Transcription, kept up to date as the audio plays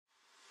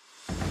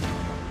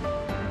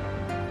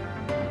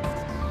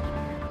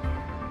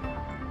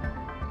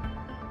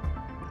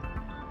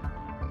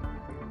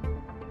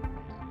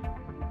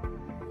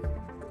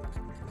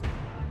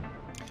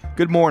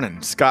Good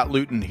morning. Scott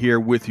Luton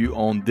here with you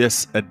on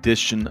this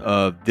edition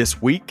of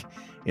This Week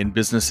in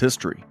Business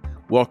History.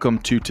 Welcome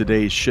to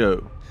today's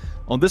show.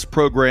 On this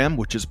program,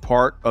 which is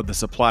part of the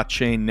Supply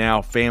Chain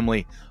Now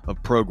family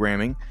of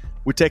programming,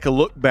 we take a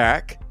look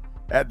back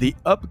at the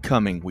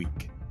upcoming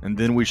week, and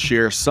then we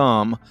share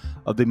some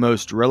of the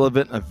most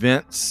relevant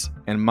events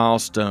and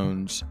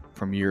milestones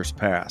from years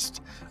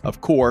past.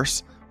 Of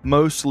course,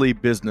 mostly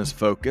business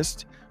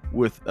focused,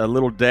 with a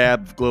little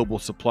dab of global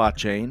supply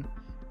chain,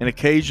 and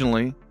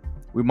occasionally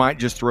we might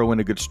just throw in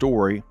a good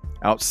story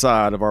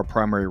outside of our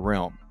primary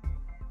realm.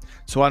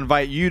 So I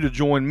invite you to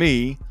join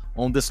me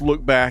on this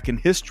look back in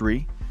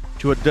history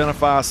to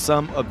identify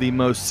some of the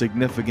most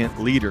significant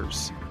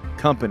leaders,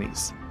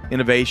 companies,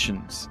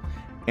 innovations,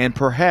 and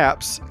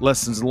perhaps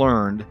lessons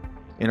learned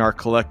in our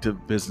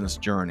collective business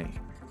journey.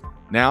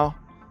 Now,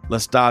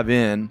 let's dive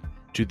in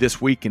to This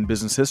Week in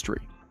Business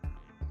History.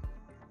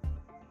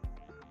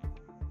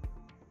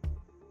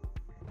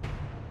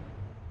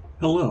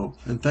 Hello,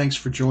 and thanks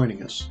for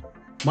joining us.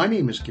 My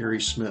name is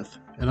Gary Smith,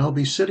 and I'll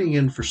be sitting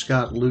in for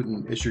Scott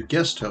Luton as your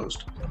guest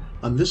host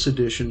on this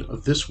edition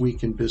of This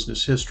Week in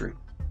Business History.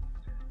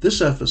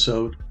 This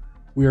episode,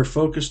 we are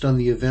focused on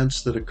the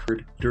events that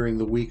occurred during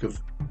the week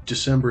of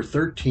December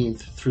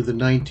 13th through the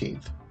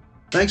 19th.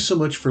 Thanks so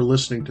much for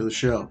listening to the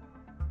show.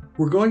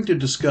 We're going to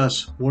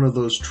discuss one of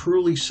those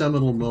truly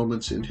seminal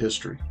moments in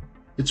history.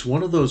 It's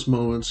one of those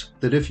moments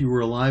that if you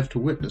were alive to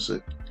witness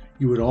it,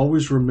 you would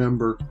always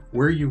remember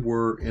where you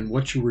were and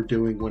what you were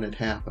doing when it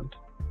happened.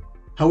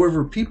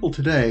 However, people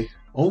today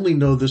only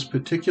know this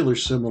particular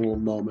seminal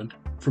moment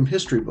from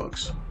history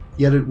books,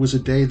 yet it was a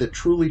day that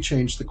truly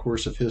changed the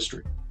course of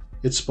history.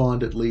 It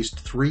spawned at least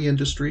 3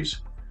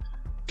 industries,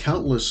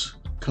 countless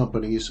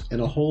companies,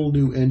 and a whole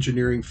new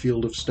engineering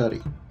field of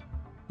study.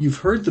 You've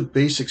heard the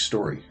basic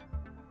story,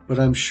 but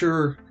I'm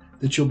sure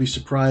that you'll be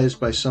surprised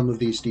by some of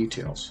these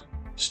details.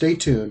 Stay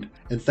tuned,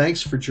 and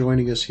thanks for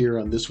joining us here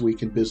on This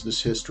Week in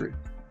Business History,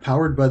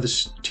 powered by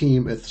the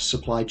team at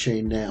Supply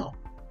Chain Now.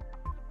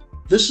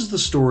 This is the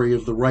story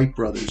of the Wright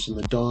Brothers and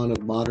the dawn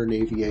of modern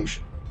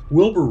aviation.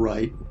 Wilbur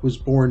Wright was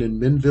born in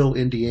Minville,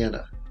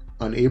 Indiana,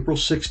 on April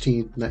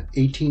 16,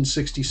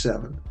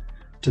 1867,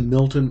 to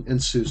Milton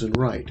and Susan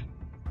Wright.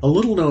 A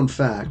little-known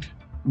fact,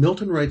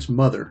 Milton Wright's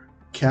mother,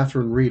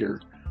 Catherine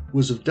Reeder,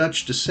 was of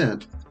Dutch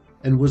descent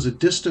and was a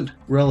distant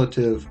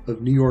relative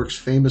of New York's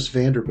famous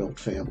Vanderbilt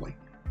family.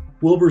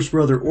 Wilbur's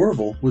brother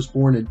Orville was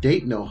born in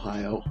Dayton,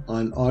 Ohio,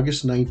 on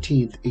August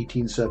 19,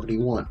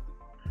 1871.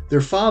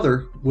 Their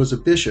father was a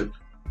bishop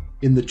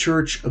in the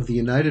Church of the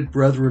United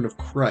Brethren of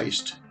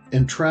Christ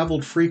and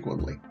traveled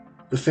frequently.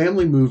 The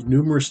family moved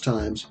numerous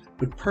times,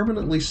 but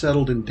permanently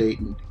settled in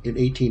Dayton in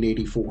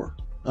 1884.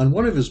 On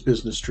one of his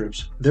business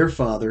trips, their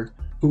father,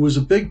 who was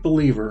a big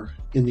believer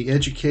in the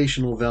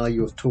educational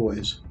value of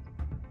toys,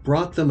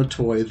 brought them a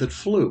toy that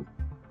flew.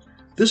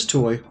 This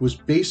toy was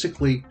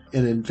basically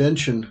an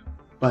invention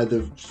by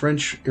the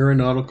French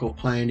aeronautical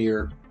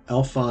pioneer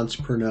Alphonse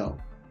Pernot.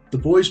 The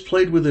boys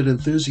played with it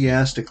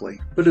enthusiastically,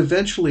 but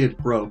eventually it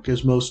broke,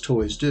 as most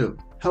toys do.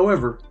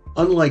 However,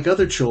 unlike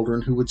other children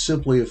who would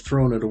simply have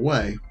thrown it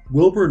away,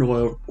 Wilbur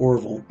and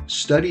Orville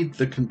studied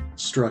the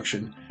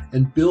construction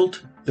and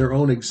built their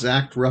own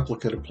exact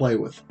replica to play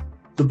with.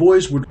 The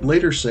boys would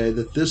later say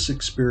that this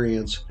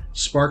experience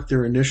sparked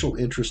their initial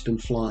interest in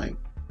flying.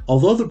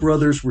 Although the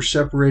brothers were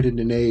separated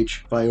in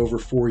age by over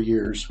 4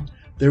 years,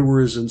 they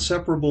were as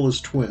inseparable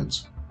as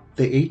twins.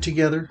 They ate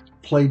together,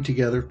 played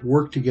together,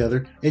 worked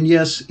together, and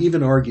yes,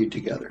 even argued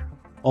together.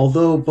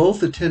 Although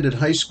both attended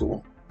high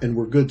school and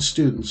were good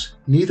students,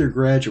 neither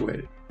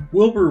graduated.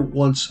 Wilbur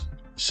once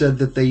said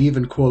that they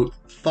even, quote,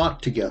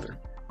 thought together.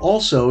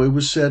 Also, it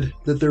was said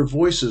that their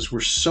voices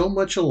were so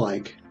much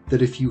alike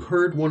that if you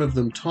heard one of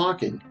them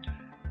talking,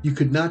 you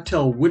could not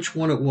tell which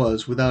one it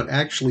was without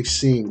actually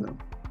seeing them.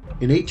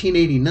 In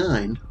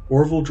 1889,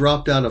 Orville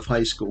dropped out of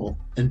high school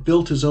and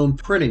built his own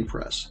printing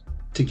press.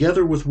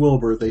 Together with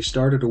Wilbur, they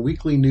started a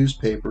weekly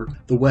newspaper,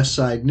 the West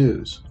Side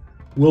News.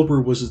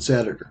 Wilbur was its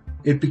editor.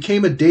 It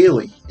became a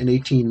daily in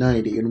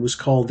 1890 and was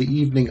called the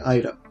Evening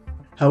Item.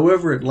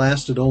 However, it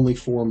lasted only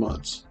 4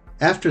 months.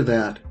 After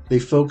that, they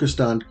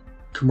focused on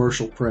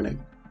commercial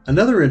printing.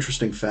 Another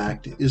interesting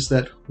fact is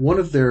that one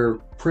of their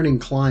printing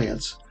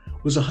clients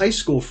was a high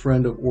school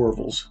friend of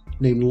Orville's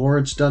named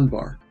Lawrence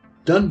Dunbar.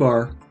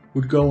 Dunbar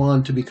would go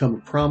on to become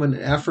a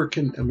prominent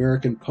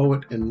African-American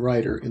poet and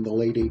writer in the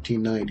late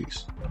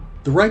 1890s.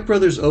 The Wright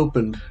brothers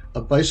opened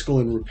a bicycle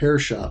and repair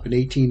shop in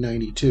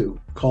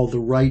 1892 called the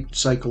Wright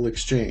Cycle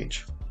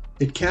Exchange.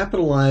 It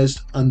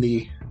capitalized on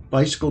the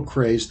bicycle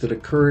craze that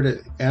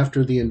occurred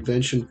after the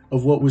invention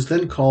of what was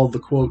then called the,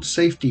 quote,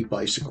 safety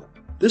bicycle.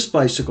 This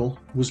bicycle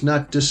was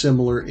not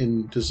dissimilar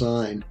in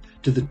design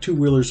to the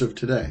two-wheelers of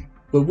today,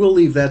 but we'll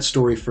leave that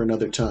story for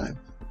another time.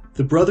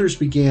 The brothers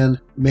began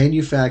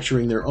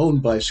manufacturing their own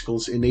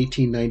bicycles in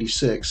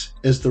 1896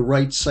 as the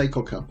Wright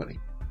Cycle Company.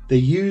 They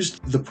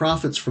used the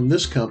profits from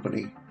this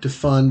company to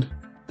fund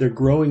their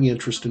growing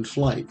interest in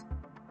flight.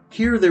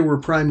 Here they were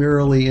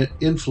primarily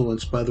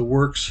influenced by the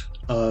works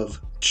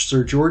of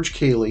Sir George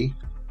Cayley,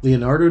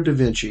 Leonardo da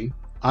Vinci,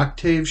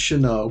 Octave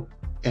Chanute,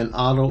 and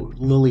Otto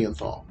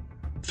Lilienthal.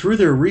 Through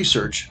their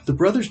research, the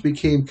brothers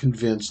became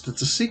convinced that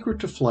the secret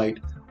to flight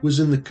was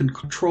in the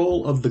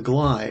control of the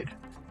glide,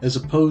 as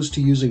opposed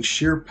to using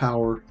sheer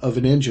power of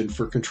an engine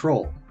for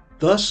control.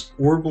 Thus,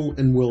 Orville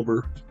and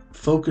Wilbur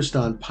focused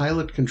on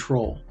pilot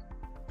control.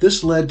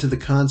 This led to the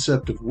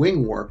concept of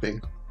wing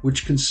warping,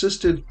 which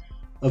consisted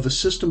of a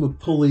system of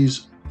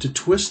pulleys to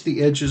twist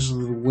the edges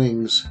of the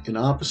wings in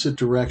opposite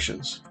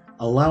directions,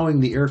 allowing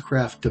the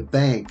aircraft to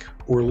bank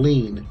or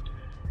lean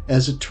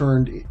as it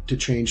turned to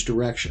change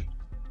direction.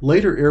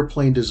 Later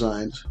airplane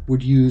designs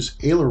would use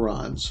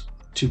ailerons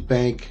to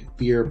bank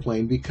the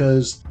airplane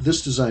because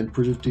this design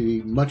proved to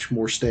be much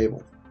more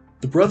stable.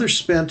 The brothers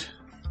spent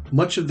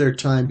much of their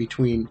time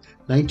between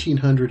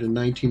 1900 and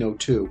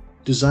 1902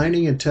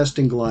 designing and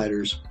testing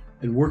gliders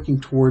and working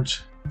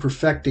towards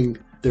perfecting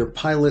their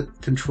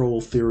pilot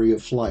control theory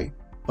of flight.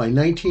 By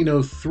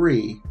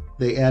 1903,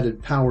 they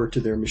added power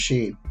to their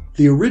machine.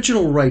 The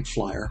original Wright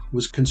Flyer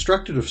was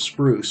constructed of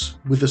spruce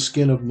with a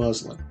skin of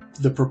muslin.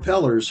 The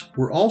propellers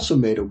were also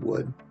made of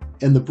wood,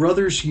 and the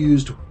brothers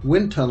used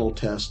wind tunnel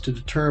tests to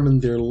determine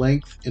their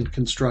length and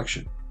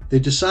construction. They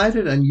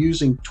decided on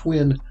using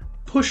twin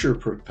pusher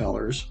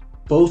propellers,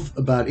 both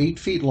about 8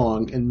 feet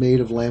long and made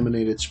of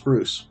laminated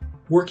spruce.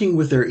 Working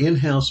with their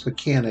in-house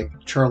mechanic,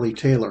 Charlie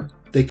Taylor,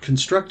 they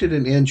constructed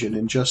an engine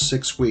in just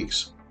 6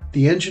 weeks.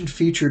 The engine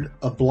featured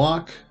a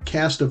block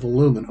cast of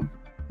aluminum,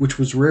 which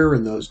was rare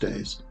in those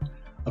days,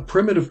 a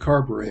primitive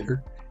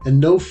carburetor, and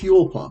no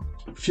fuel pump.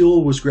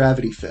 Fuel was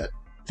gravity fed.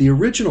 The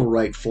original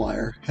Wright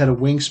Flyer had a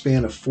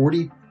wingspan of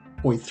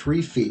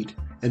 40.3 feet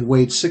and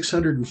weighed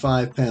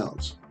 605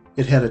 pounds.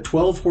 It had a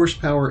 12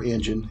 horsepower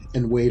engine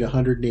and weighed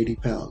 180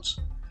 pounds.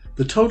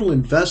 The total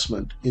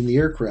investment in the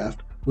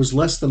aircraft was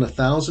less than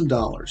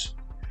 $1,000,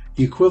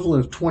 the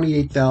equivalent of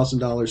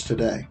 $28,000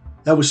 today.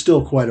 That was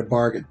still quite a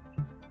bargain.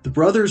 The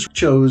brothers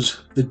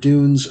chose the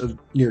dunes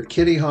near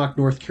Kitty Hawk,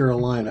 North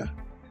Carolina,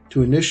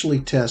 to initially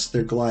test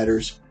their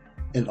gliders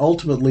and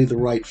ultimately the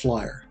Wright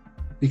Flyer,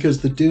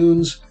 because the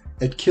dunes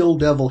at Kill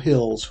Devil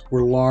Hills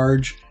were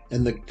large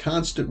and the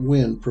constant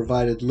wind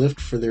provided lift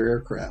for their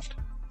aircraft.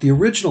 The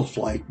original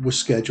flight was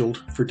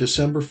scheduled for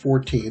December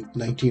 14,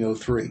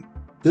 1903.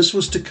 This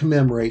was to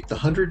commemorate the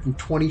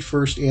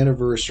 121st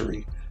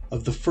anniversary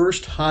of the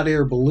first hot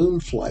air balloon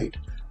flight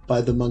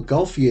by the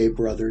Montgolfier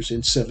brothers in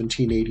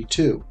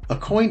 1782. A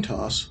coin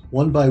toss,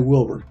 won by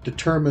Wilbur,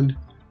 determined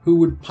who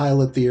would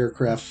pilot the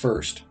aircraft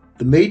first.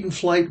 The maiden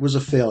flight was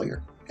a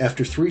failure.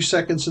 After 3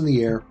 seconds in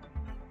the air,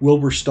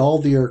 Wilbur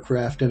stalled the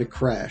aircraft and it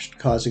crashed,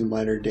 causing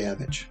minor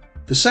damage.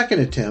 The second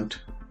attempt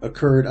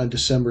occurred on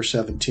December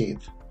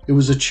 17th. It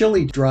was a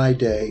chilly, dry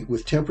day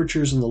with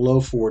temperatures in the low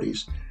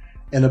 40s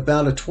and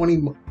about a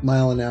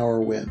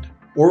 20-mile-an-hour wind.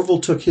 Orville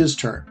took his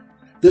turn.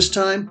 This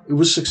time, it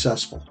was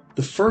successful.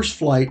 The first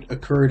flight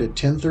occurred at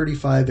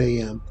 10:35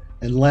 a.m.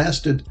 and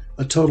lasted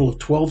a total of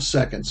 12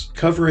 seconds,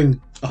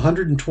 covering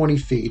 120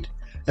 feet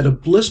at a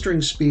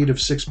blistering speed of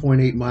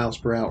 6.8 miles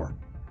per hour.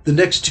 The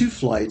next two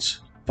flights,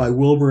 by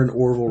Wilbur and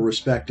Orville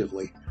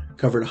respectively,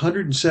 covered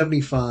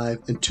 175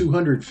 and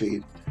 200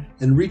 feet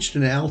and reached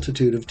an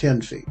altitude of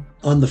 10 feet.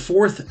 On the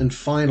fourth and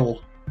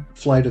final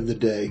flight of the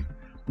day,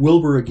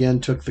 Wilbur again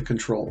took the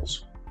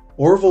controls.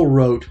 Orville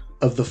wrote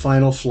of the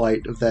final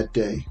flight of that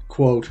day,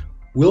 quote,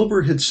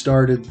 "Wilbur had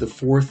started the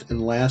fourth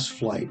and last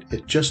flight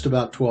at just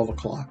about 12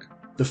 o'clock.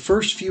 The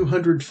first few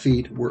hundred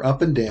feet were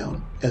up and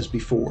down, as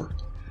before,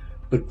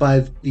 but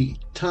by the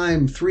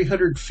time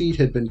 300 feet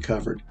had been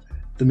covered,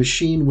 the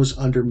machine was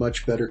under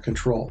much better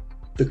control.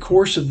 The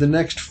course of the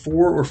next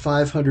 400 or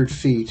 500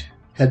 feet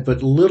had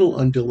but little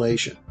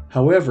undulation.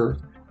 However,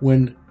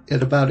 when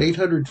at about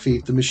 800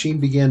 feet the machine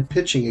began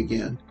pitching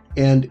again,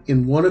 and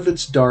in one of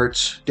its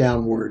darts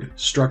downward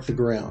struck the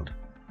ground.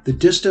 The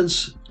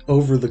distance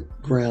over the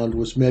ground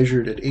was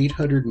measured at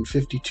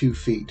 852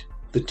 feet.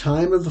 The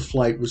time of the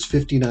flight was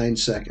 59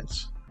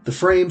 seconds. The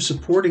frame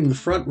supporting the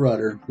front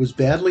rudder was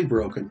badly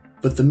broken,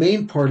 but the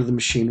main part of the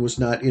machine was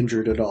not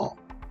injured at all.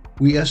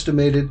 We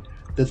estimated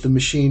that the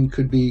machine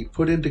could be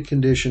put into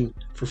condition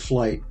for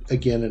flight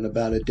again in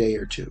about a day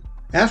or two."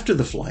 After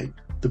the flight,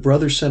 the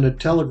brothers sent a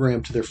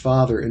telegram to their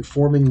father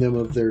informing them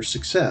of their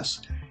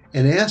success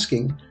and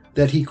asking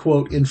that he,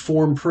 quote,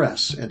 "inform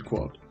press," end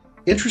quote.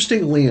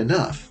 Interestingly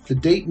enough, the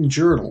Dayton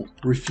Journal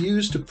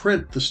refused to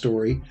print the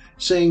story,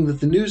 saying that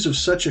the news of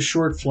such a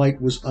short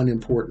flight was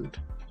unimportant.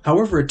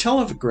 However, a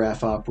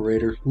telegraph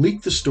operator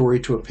leaked the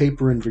story to a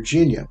paper in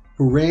Virginia,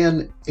 who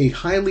ran a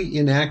highly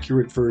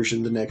inaccurate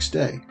version the next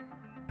day.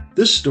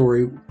 This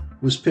story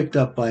was picked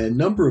up by a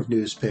number of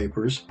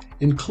newspapers,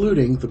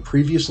 including the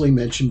previously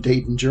mentioned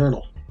Dayton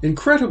Journal.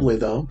 Incredibly,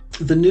 though,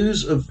 the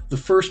news of the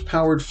first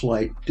powered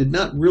flight did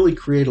not really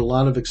create a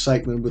lot of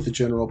excitement with the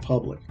general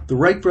public. The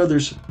Wright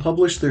brothers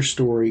published their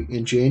story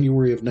in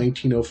January of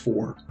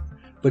 1904,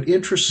 but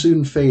interest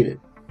soon faded.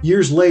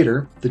 Years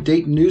later, the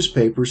Dayton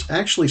newspapers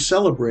actually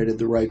celebrated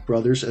the Wright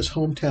brothers as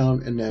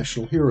hometown and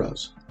national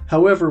heroes.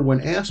 However,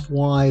 when asked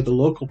why the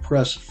local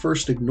press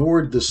first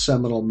ignored this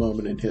seminal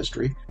moment in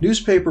history,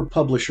 newspaper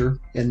publisher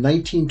and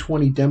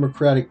 1920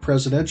 Democratic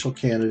presidential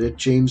candidate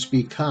James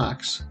B.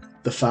 Cox,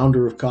 the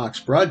founder of Cox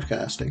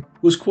Broadcasting,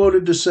 was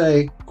quoted to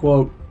say,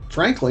 quote,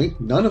 "Frankly,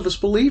 none of us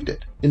believed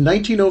it." In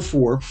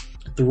 1904,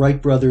 the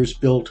Wright brothers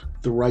built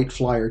the Wright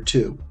Flyer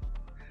II.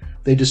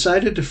 They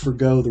decided to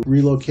forgo the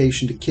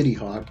relocation to Kitty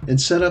Hawk and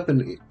set up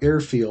an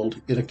airfield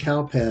in a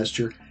cow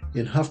pasture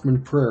in Huffman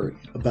Prairie,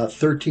 about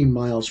 13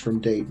 miles from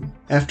Dayton.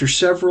 After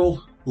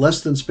several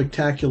less than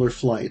spectacular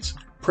flights,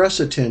 press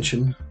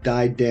attention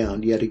died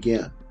down yet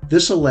again.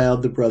 This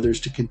allowed the brothers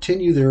to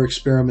continue their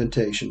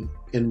experimentation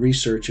and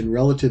research in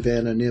relative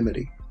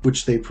anonymity,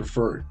 which they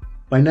preferred.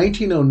 By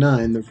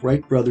 1909, the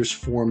Wright brothers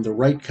formed the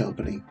Wright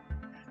Company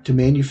to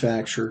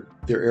manufacture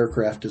their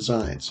aircraft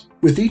designs.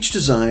 With each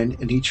design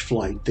and each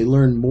flight, they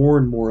learned more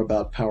and more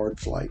about powered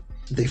flight.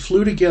 They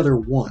flew together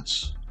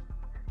once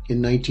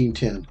in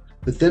 1910,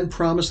 but then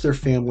promised their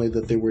family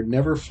that they would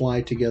never fly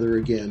together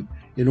again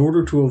in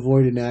order to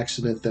avoid an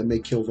accident that may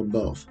kill them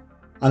both.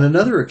 On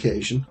another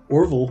occasion,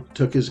 Orville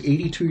took his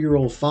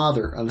 82-year-old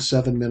father on a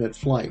 7-minute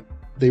flight.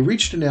 They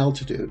reached an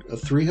altitude of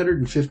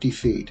 350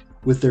 feet,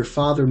 with their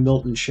father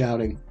Milton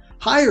shouting,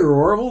 "Higher,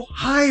 Orville,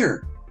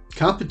 higher!"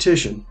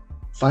 Competition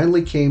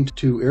finally came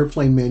to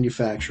airplane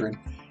manufacturing,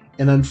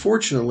 and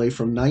unfortunately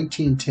from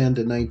 1910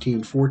 to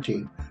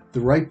 1914,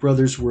 the Wright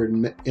brothers were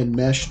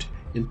enmeshed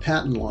in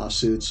patent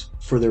lawsuits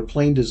for their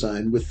plane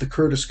design with the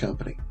Curtiss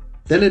Company.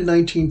 Then in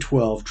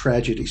 1912,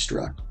 tragedy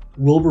struck.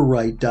 Wilbur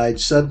Wright died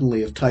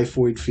suddenly of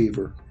typhoid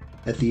fever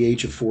at the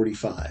age of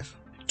 45.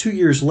 2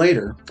 years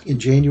later, in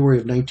January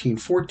of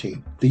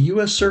 1914, the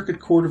U.S. Circuit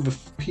Court of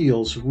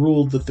Appeals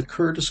ruled that the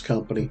Curtiss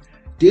Company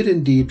did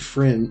indeed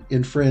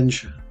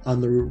infringe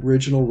on the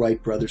original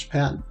Wright brothers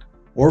patent.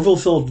 Orville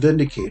felt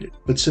vindicated,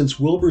 but since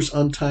Wilbur's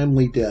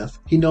untimely death,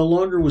 he no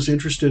longer was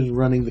interested in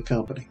running the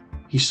company.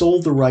 He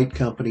sold the Wright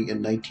Company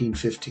in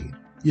 1915.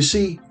 You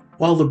see,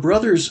 while the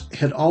brothers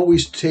had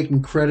always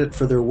taken credit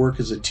for their work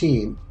as a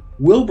team,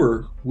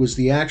 Wilbur was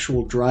the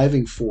actual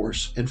driving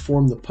force and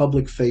formed the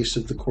public face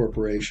of the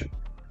corporation.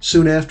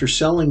 Soon after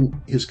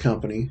selling his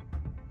company,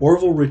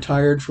 Orville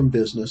retired from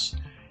business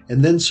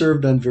and then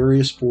served on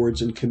various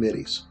boards and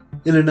committees.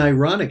 In an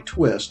ironic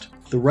twist,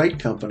 the Wright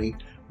Company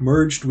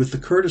merged with the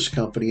Curtiss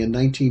Company in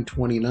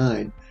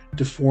 1929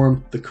 to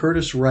form the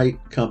Curtiss-Wright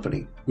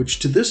Company, which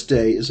to this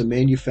day is a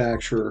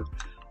manufacturer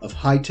of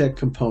high-tech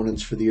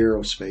components for the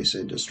aerospace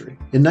industry.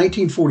 In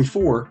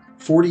 1944,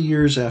 40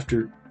 years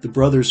after the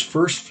brothers'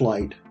 first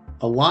flight,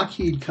 a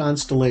Lockheed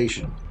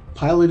Constellation,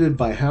 piloted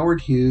by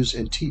Howard Hughes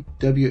and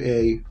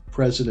TWA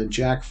President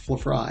Jack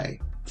Fry,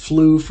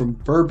 flew from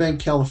Burbank,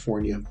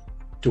 California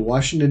to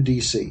Washington,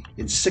 D.C.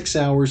 in 6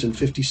 hours and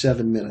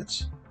 57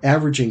 minutes,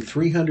 averaging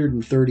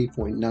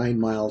 330.9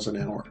 miles an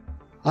hour.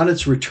 On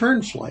its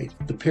return flight,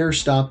 the pair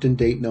stopped in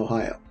Dayton,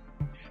 Ohio.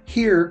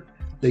 Here,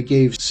 they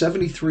gave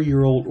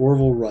 73-year-old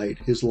Orville Wright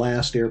his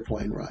last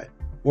airplane ride.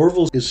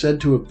 Orville is said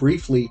to have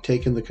briefly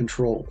taken the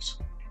controls.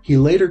 He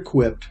later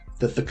quipped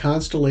that the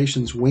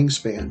Constellation's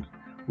wingspan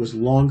was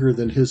longer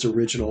than his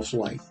original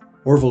flight.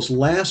 Orville's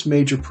last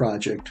major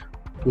project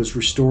was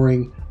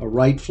restoring a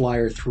Wright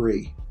Flyer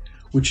III,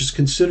 which is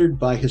considered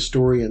by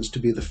historians to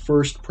be the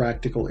first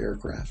practical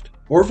aircraft.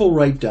 Orville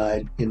Wright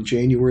died in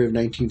January of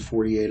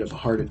 1948 of a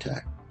heart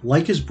attack.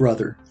 Like his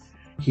brother,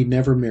 he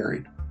never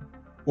married.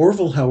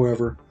 Orville,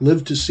 however,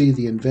 lived to see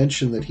the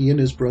invention that he and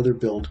his brother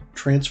built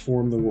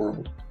transform the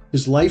world.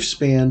 His life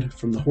spanned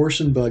from the horse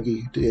and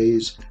buggy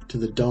days to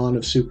the dawn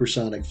of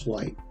supersonic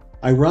flight.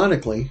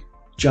 Ironically,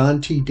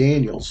 John T.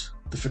 Daniels,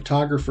 the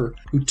photographer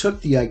who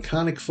took the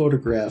iconic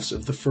photographs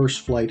of the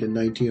first flight in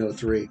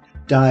 1903,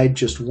 died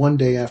just 1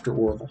 day after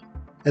Orville.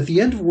 At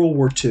the end of World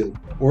War II,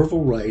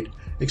 Orville Wright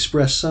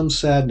expressed some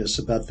sadness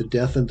about the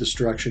death and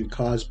destruction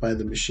caused by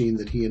the machine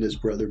that he and his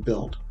brother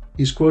built.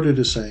 He's quoted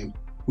as saying,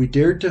 "We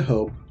dared to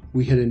hope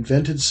we had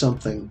invented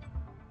something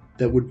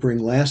that would bring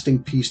lasting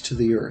peace to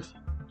the earth,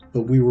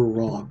 but we were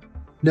wrong.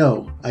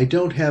 No, I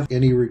don't have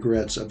any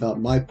regrets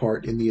about my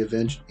part in the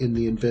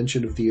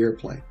invention of the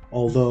airplane,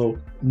 although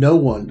no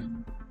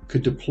one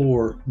could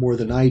deplore more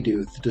than I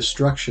do the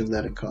destruction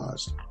that it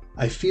caused.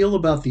 I feel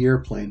about the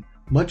airplane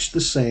much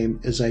the same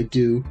as I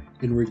do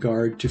in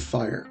regard to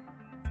fire.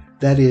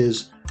 That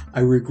is,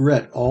 I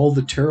regret all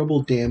the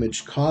terrible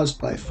damage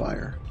caused by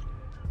fire,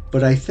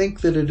 but I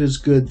think that it is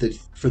good that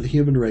for the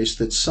human race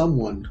that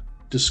someone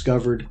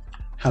discovered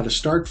how to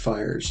start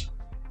fires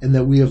and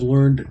that we have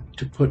learned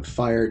to put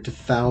fire to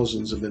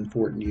thousands of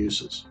important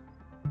uses."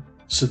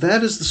 So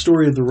that is the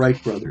story of the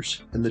Wright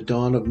brothers and the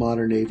dawn of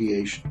modern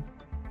aviation.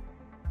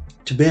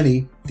 To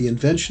many, the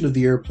invention of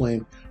the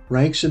airplane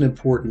ranks in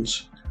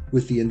importance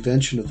with the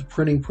invention of the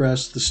printing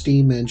press, the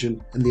steam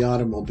engine, and the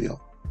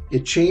automobile.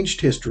 It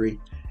changed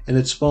history, and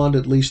it spawned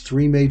at least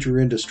 3 major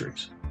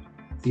industries: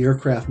 the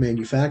aircraft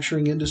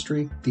manufacturing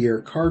industry, the air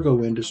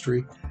cargo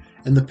industry,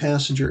 and the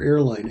passenger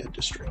airline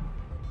industry.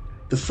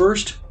 The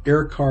first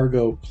air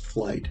cargo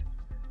flight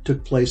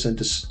took place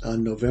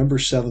on November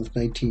 7,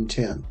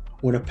 1910,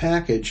 when a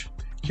package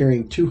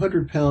carrying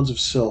 200 pounds of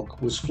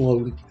silk was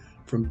flown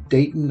from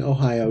Dayton,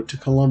 Ohio to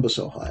Columbus,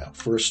 Ohio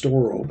for a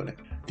store opening.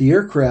 The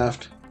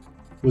aircraft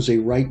was a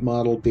Wright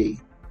Model B.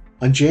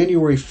 On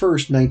January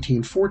 1st,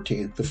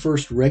 1914, the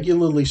first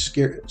regularly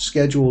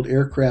scheduled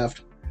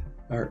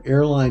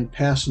airline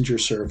passenger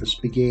service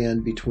began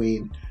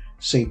between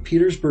St.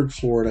 Petersburg,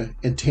 Florida,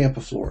 and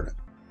Tampa, Florida.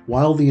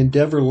 While the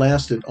endeavor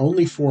lasted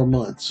only 4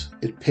 months,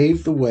 it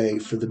paved the way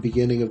for the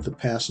beginning of the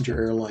passenger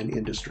airline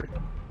industry.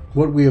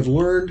 What we have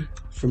learned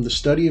from the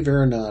study of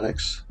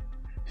aeronautics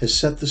has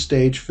set the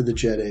stage for the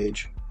jet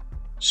age,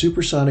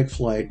 supersonic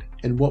flight,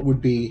 and what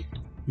would be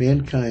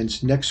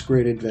mankind's next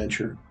great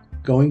adventure,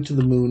 going to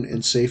the moon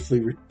and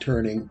safely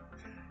returning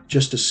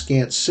just a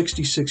scant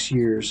 66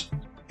 years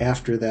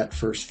after that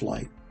first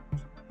flight.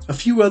 A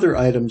few other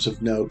items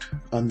of note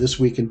on This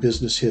Week in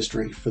Business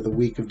History for the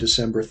week of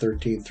December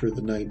 13th through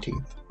the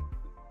 19th.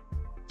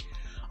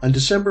 On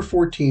December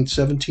 14,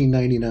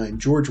 1799,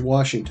 George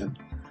Washington,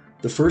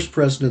 the first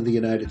president of the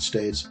United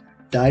States,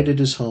 died at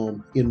his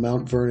home in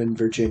Mount Vernon,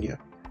 Virginia.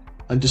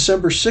 On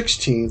December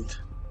 16,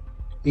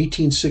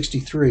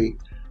 1863,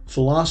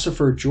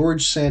 philosopher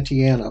George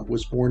Santayana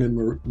was born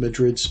in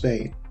Madrid,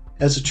 Spain.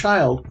 As a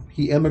child,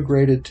 he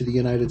emigrated to the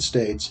United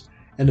States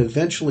and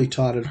eventually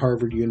taught at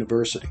Harvard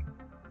University.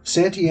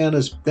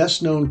 Santayana's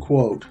best-known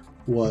quote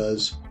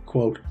was,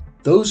 quote,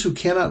 "Those who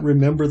cannot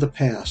remember the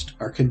past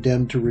are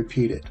condemned to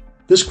repeat it."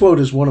 This quote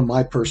is one of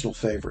my personal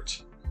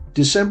favorites.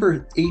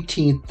 December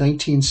 18,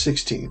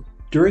 1916.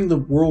 During the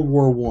World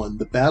War I,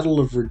 the Battle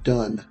of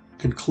Verdun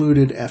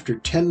concluded after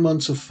 10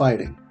 months of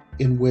fighting,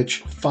 in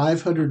which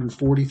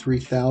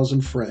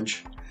 543,000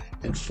 French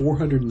and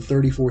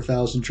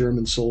 434,000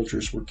 German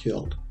soldiers were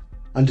killed.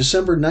 On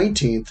December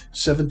 19,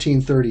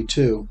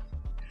 1732,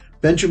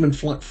 Benjamin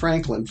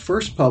Franklin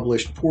first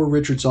published Poor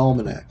Richard's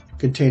Almanac,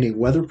 containing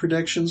weather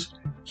predictions,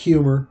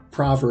 humor,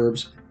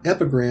 proverbs,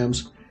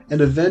 epigrams,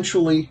 and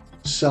eventually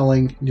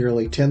selling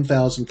nearly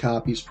 10,000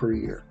 copies per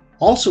year.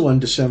 Also on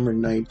December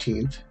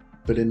 19th,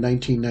 but in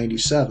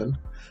 1997,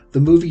 the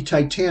movie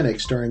Titanic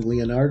starring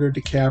Leonardo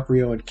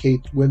DiCaprio and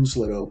Kate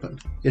Winslet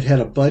opened. It had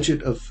a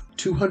budget of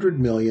 $200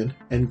 million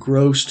and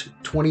grossed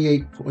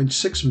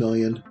 $28.6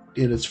 million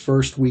in its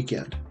first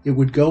weekend. It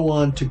would go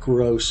on to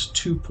gross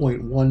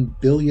 $2.1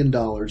 billion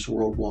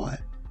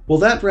worldwide. Well,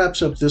 that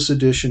wraps up this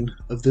edition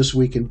of This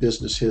Week in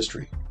Business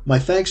History. My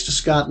thanks to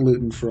Scott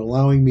Luton for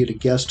allowing me to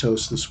guest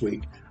host this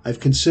week.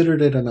 I've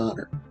considered it an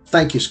honor.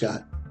 Thank you,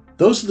 Scott.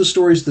 Those are the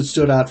stories that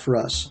stood out for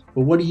us,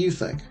 but what do you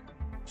think?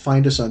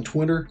 Find us on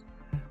Twitter,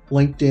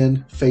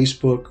 LinkedIn,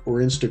 Facebook, or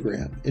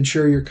Instagram, and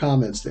share your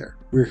comments there.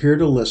 We're here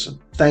to listen.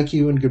 Thank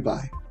you and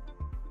goodbye.